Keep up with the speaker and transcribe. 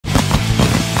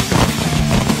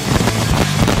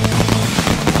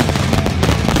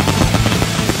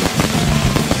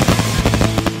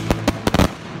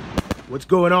What's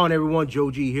going on, everyone?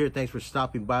 Joe G here. Thanks for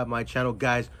stopping by my channel,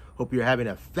 guys. Hope you're having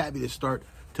a fabulous start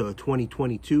to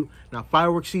 2022. Now,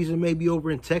 fireworks season may be over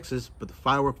in Texas, but the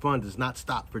firework fun does not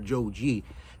stop for Joe G.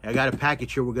 I got a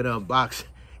package here we're gonna unbox,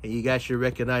 and you guys should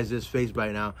recognize this face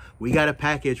by now. We got a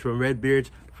package from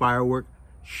Redbeards Firework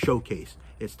Showcase.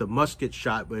 It's the musket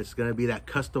shot, but it's gonna be that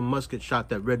custom musket shot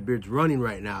that Redbeard's running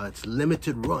right now. It's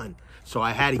limited run, so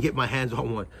I had to get my hands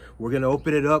on one. We're gonna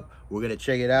open it up, we're gonna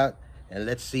check it out, and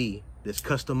let's see this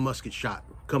custom musket shot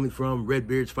coming from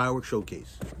Redbeards Firework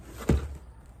Showcase.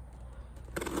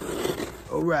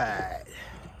 All right.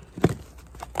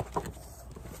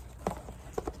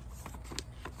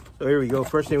 So here we go.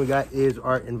 First thing we got is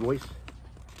our invoice.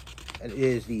 And it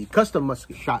is the custom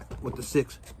musket shot with the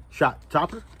 6-shot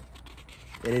topper.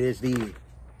 And it is the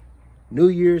New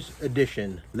Year's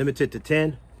edition, limited to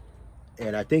 10.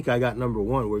 And I think I got number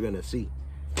 1. We're going to see.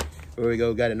 Here we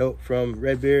go. Got a note from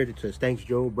Redbeard. It says, thanks,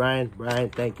 Joe. Brian,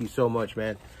 thank you so much,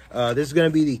 man. This is going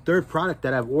to be the 3rd product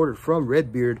that I've ordered from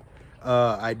Redbeard.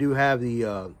 I do have the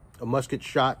a musket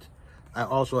shot. I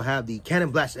also have the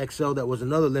Cannon Blast XL. That was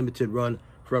another limited run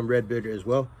from Redbeard as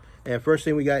well. And first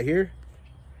thing we got here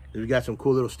is we got some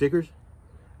cool little stickers.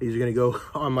 These are going to go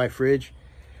on my fridge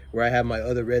where I have my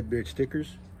other Redbeard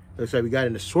stickers. Looks like we got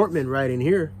an assortment right in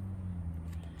here.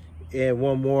 And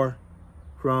one more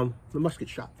from the musket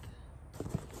shot.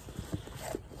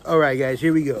 All right, guys,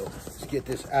 here we go. Let's get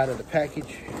this out of the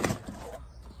package.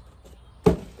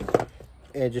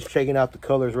 And just checking out the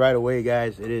colors right away,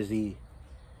 guys. It is the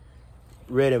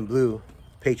red and blue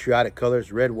patriotic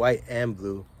colors, red, white, and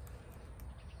blue.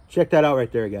 Check that out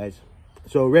right there, guys.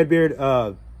 So Redbeard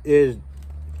he's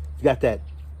got that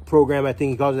program, I think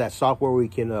he calls it, that software where we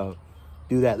can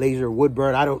do that laser wood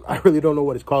burn. I really don't know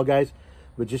what it's called, guys,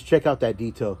 but just check out that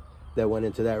detail that went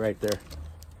into that right there.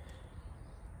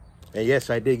 And yes,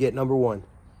 I did get number 1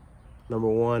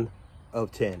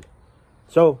 of 10.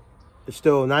 So there's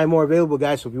still 9 more available,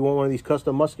 guys. So if you want one of these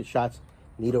custom musket shots,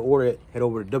 you need to order it. Head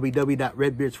over to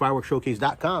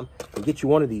www.redbeardsfireworkshowcase.com and get you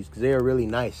one of these because they are really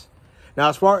nice. Now,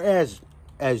 as far as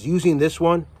using this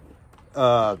one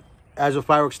as a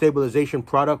firework stabilization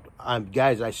product,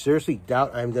 guys, I seriously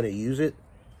doubt I'm going to use it.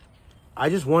 I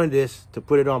just wanted this to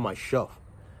put it on my shelf.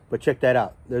 But check that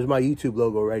out. There's my YouTube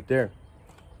logo right there.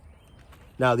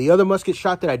 Now, the other musket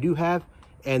shot that I do have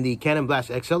and the Cannon Blast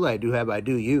XL that I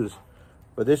do use.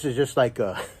 But this is just like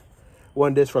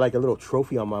one disc for like a little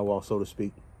trophy on my wall, so to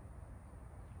speak.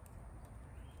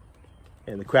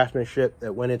 And the craftsmanship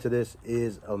that went into this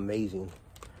is amazing.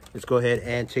 Let's go ahead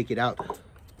and take it out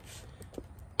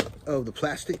of the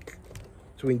plastic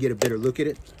so we can get a better look at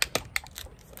it.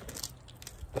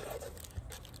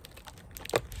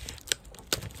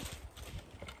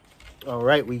 All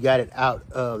right, we got it out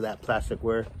of that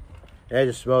plasticware. And I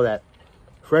just smell that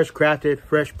fresh crafted,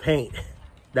 fresh paint,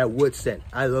 that wood scent.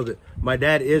 I love it. My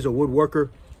dad is a woodworker,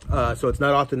 so it's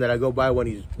not often that I go by when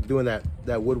he's doing that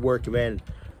woodwork. Man,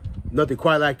 nothing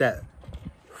quite like that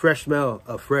fresh smell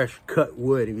of fresh cut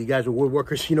wood. If you guys are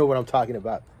woodworkers, you know what I'm talking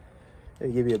about. Let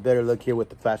me give you a better look here with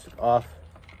the plastic off.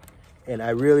 And I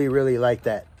really, really like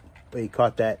that. When you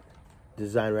caught that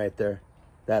design right there.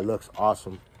 That looks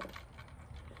awesome.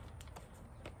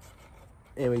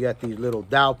 And we got these little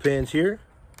dowel pins here.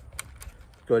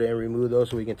 Go ahead and remove those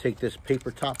so we can take this paper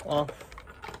top off.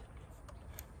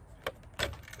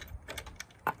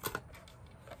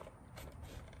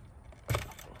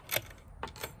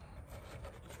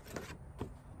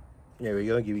 There we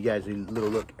go. Give you guys a little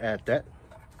look at that.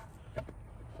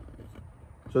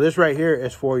 So this right here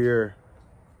is for your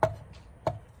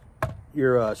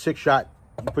 6-shot.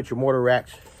 You put your mortar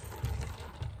racks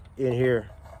in here.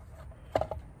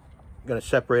 I'm gonna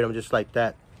separate them just like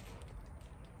that.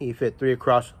 You fit 3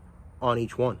 across on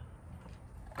each one.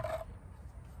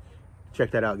 Check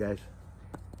that out, guys.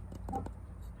 And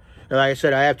like I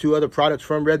said, I have 2 other products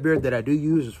from Redbeard that I do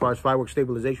use as far as firework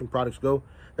stabilization products go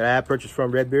that I have purchased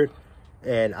from Redbeard,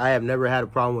 and I have never had a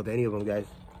problem with any of them, guys.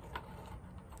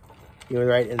 Even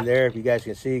right in there, if you guys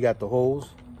can see, you got the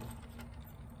holes.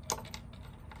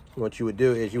 What you would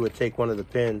do is you would take one of the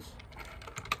pins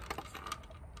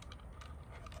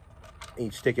and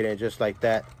you'd stick it in just like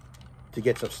that to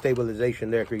get some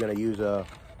stabilization there. If you're going to use you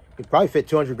can probably fit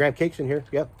 200-gram cakes in here.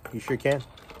 Yep, you sure can.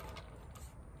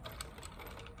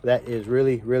 That is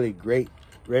really, really great.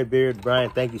 Redbeard, Brian,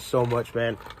 thank you so much,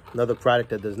 man. Another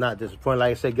product that does not disappoint.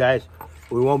 Like I said, guys,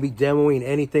 we won't be demoing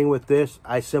anything with this.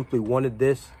 I simply wanted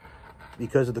this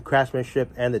because of the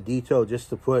craftsmanship and the detail, just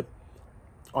to put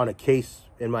on a case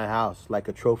in my house, like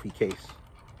a trophy case.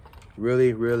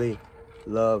 Really, really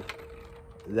love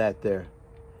that there.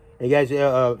 And guys,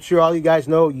 sure all you guys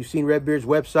know, you've seen Redbeard's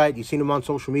website, you've seen him on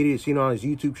social media, you've seen him on his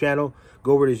YouTube channel.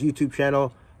 Go over to his YouTube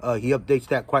channel. He updates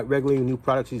that quite regularly, new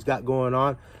products he's got going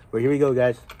on. But here we go,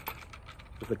 guys.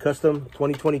 With the custom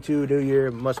 2022 New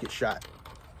Year musket shot.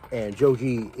 And Joe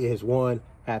G is one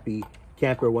happy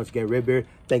camper. Once again, Redbeard,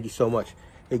 thank you so much.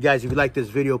 Hey guys, if you like this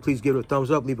video, please give it a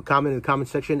thumbs up, leave a comment in the comment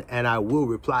section, and I will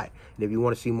reply. And if you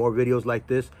want to see more videos like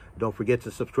this, don't forget to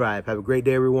subscribe. Have a great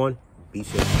day, everyone. Be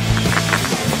safe.